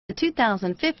The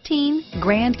 2015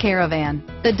 Grand Caravan.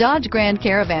 The Dodge Grand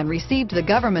Caravan received the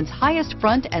government's highest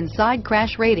front and side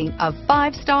crash rating of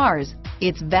 5 stars.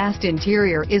 Its vast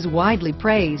interior is widely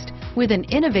praised, with an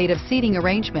innovative seating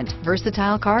arrangement,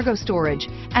 versatile cargo storage,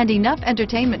 and enough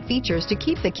entertainment features to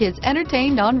keep the kids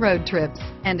entertained on road trips,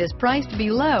 and is priced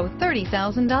below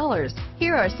 $30,000.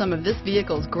 Here are some of this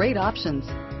vehicle's great options: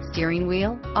 steering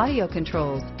wheel audio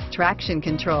controls, traction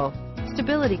control,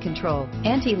 stability control,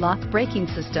 anti-lock braking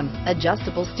system,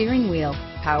 adjustable steering wheel,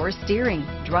 power steering,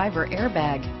 driver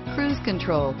airbag, cruise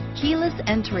control, keyless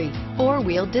entry,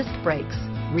 4-wheel disc brakes,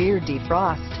 rear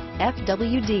defrost,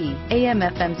 FWD,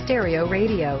 AM/FM stereo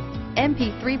radio,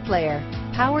 MP3 player,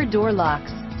 power door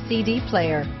locks, CD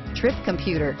player, trip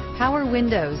computer, power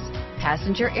windows,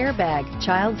 passenger airbag,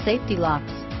 child safety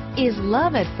locks. Is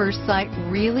love at first sight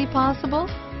really possible?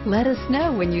 Let us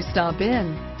know when you stop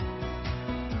in.